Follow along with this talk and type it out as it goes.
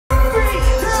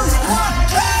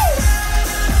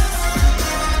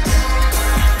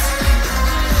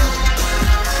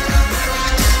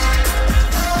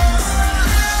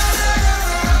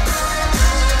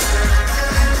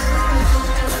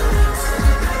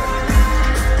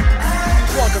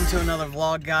to another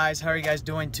vlog, guys. How are you guys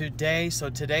doing today? So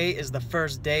today is the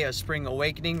first day of spring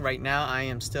awakening. Right now I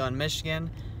am still in Michigan.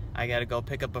 I gotta go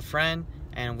pick up a friend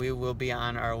and we will be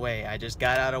on our way. I just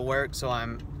got out of work, so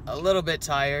I'm a little bit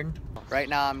tired. Right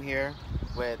now I'm here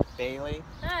with Bailey.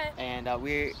 Hi. And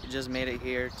we just made it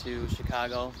here to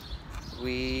Chicago.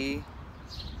 We're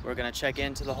gonna check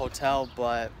into the hotel,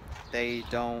 but they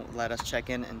don't let us check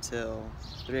in until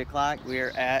 3 o'clock.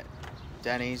 We're at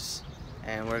Denny's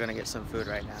and we're gonna get some food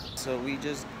right now. So we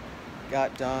just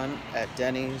got done at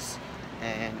Denny's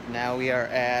and now we are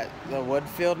at the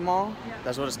Woodfield Mall. Yeah.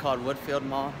 That's what it's called, Woodfield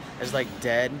Mall. It's like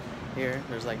dead here.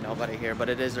 There's like nobody here, but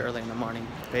it is early in the morning.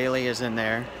 Bailey is in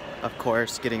there, of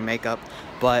course, getting makeup,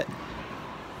 but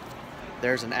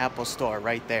there's an Apple store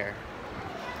right there.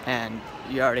 And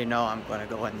you already know I'm gonna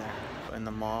go in there. In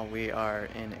the mall, we are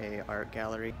in a art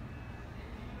gallery.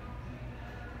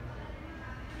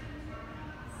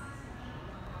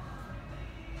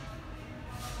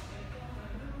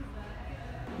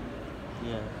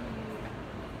 Yeah.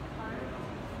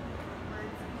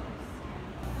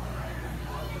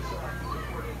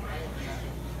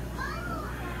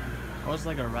 Oh, it's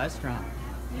like a restaurant.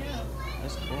 Yeah.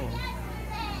 That's cool.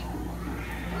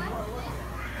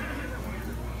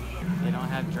 They don't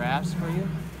have drafts for you?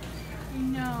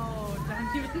 No,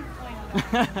 don't even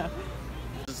plan.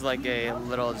 This is like a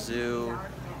little zoo,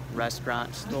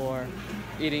 restaurant store,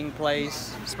 eating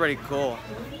place. It's pretty cool.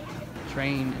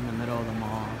 Train in the middle of the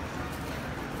mall.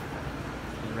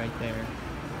 It's right there.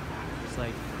 It's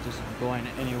like just going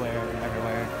anywhere and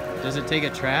everywhere. Does it take a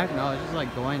track? No, it's just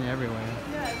like going everywhere.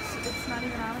 Yeah, it's not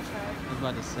even on a track. I was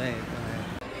about to say,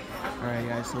 but... Alright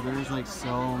guys, so there's like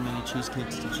so many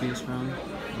cheesecakes to choose from.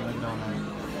 I don't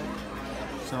know.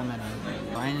 So many.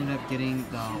 I ended up getting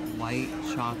the white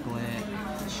chocolate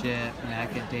chip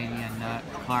macadamia nut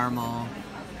caramel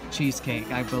cheesecake,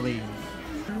 I believe.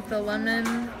 The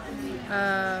lemon,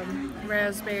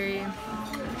 raspberry,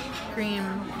 cream,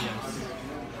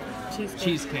 yes,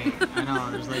 cheesecake. I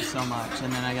know, there's like so much.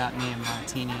 And then I got me a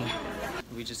martini.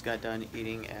 We just got done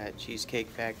eating at Cheesecake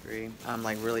Factory. I'm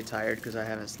like really tired because I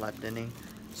haven't slept any.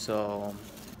 So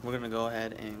we're gonna go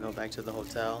ahead and go back to the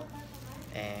hotel,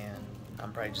 and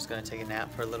I'm probably just gonna take a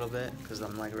nap for a little bit because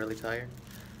I'm like really tired,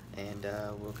 and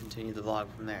we'll continue the vlog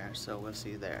from there. So we'll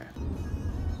see you there.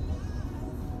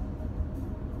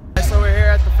 So we're here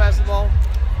at the festival.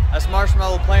 That's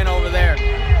Marshmallow playing over there,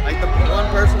 like the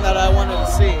one person that I wanted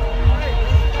to see.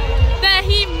 That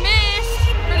he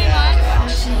missed, pretty much.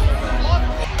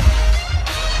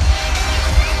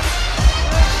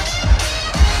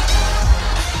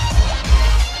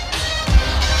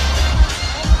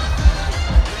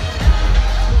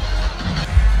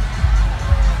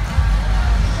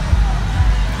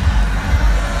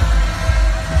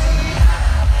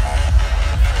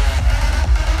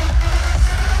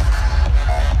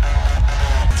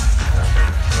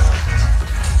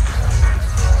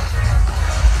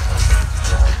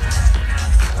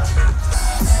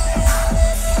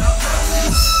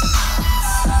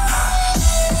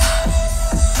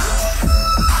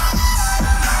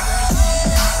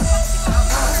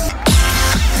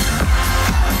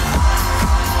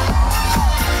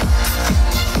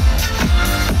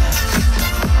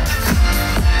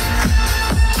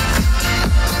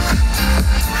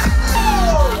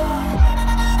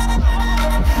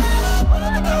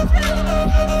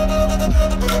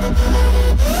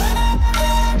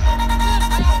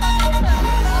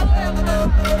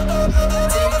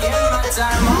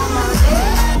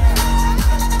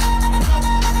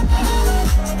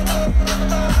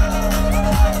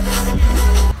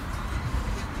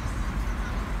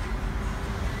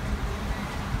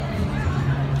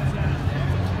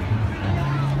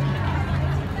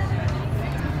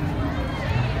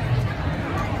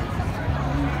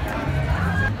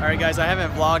 Alright guys, I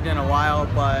haven't vlogged in a while,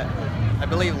 but I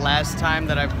believe last time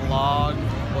that I vlogged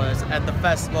was at the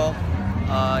festival.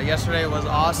 Yesterday was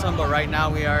awesome, but right now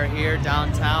we are here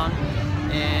downtown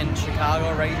in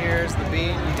Chicago. Right here is the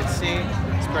beat, you can see.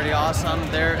 It's pretty awesome.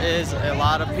 There is a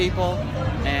lot of people,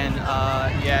 and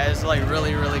yeah, it's like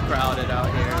really, really crowded out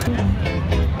here.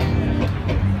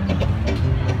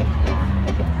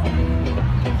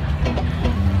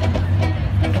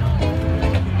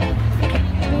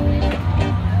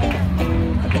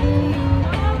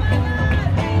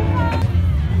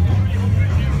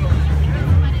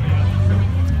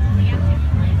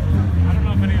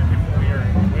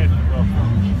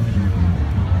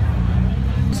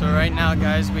 Right now,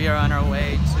 guys, we are on our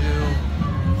way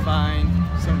to find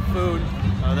some food.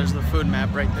 There's the food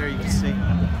map right there, you can see.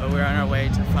 But we're on our way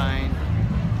to find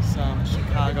some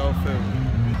Chicago food.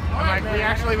 I'm like, we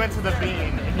actually went to the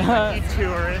Bean. And he's like, you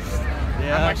tourist.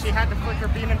 Yeah. I'm like, she had to flick her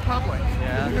bean in public.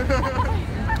 Yeah.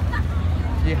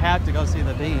 You have to go see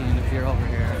the Bean if you're over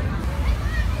here.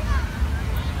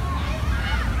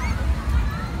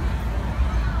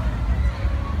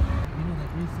 You know that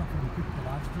green stuff when you cook the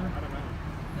lobster? I don't know.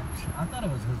 I thought it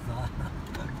was his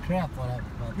crap, but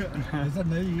they said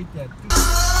no, you eat that too.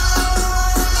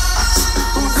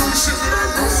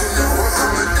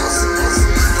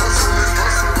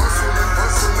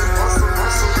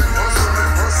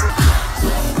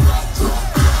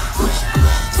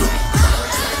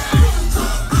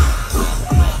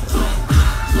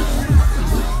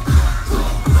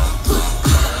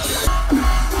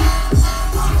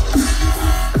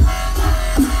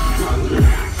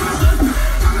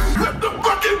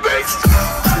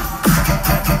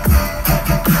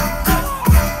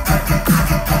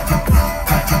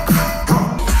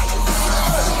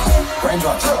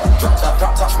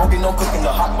 Drop top, smoking, no cooking, the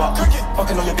hot pot.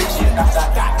 Fucking on your bitch, shit,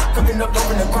 that. Cooking up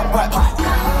dope in the crock pot.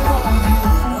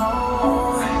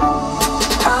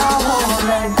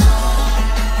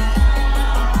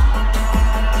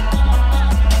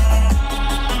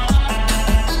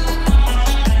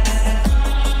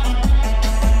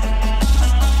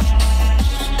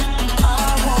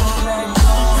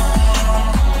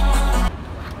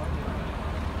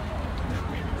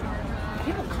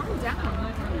 People, calm down.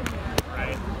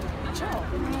 Right? Chill.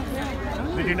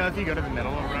 Did you know if you go to the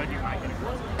middle of the road, you might get a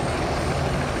close?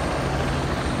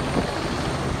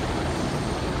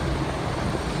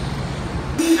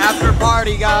 After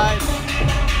party, guys.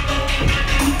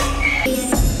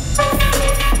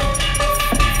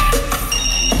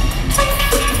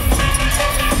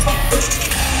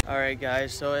 All right,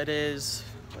 guys. So it is.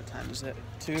 What time is it?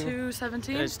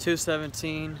 2:17. It is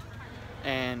 2:17,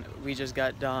 and we just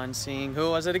got done seeing.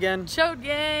 Who was it again? Show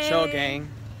Gang. Show Gang.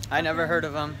 I never heard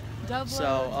of them. Dublin,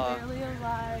 So, Barely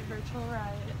Alive, Virtual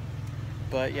Riot.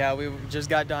 But yeah, we just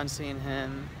got done seeing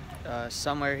him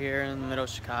somewhere here in the middle of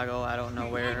Chicago. I don't know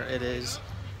where it is.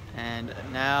 And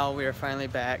now we are finally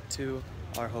back to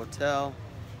our hotel,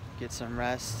 get some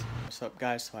rest. What's up,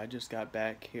 guys? So I just got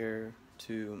back here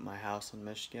to my house in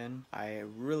Michigan. I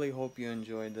really hope you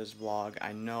enjoyed this vlog.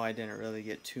 I know I didn't really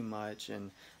get too much,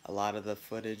 and a lot of the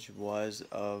footage was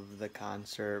of the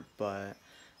concert, but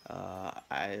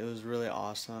it was really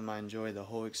awesome. I enjoyed the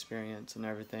whole experience and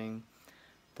everything.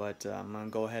 But I'm gonna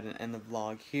go ahead and end the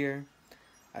vlog here.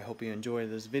 I hope you enjoyed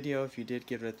this video. If you did,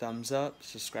 give it a thumbs up,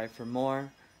 subscribe for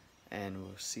more, and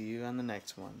we'll see you on the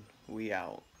next one. We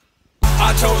out.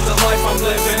 I chose the life I'm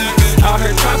living. Out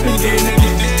here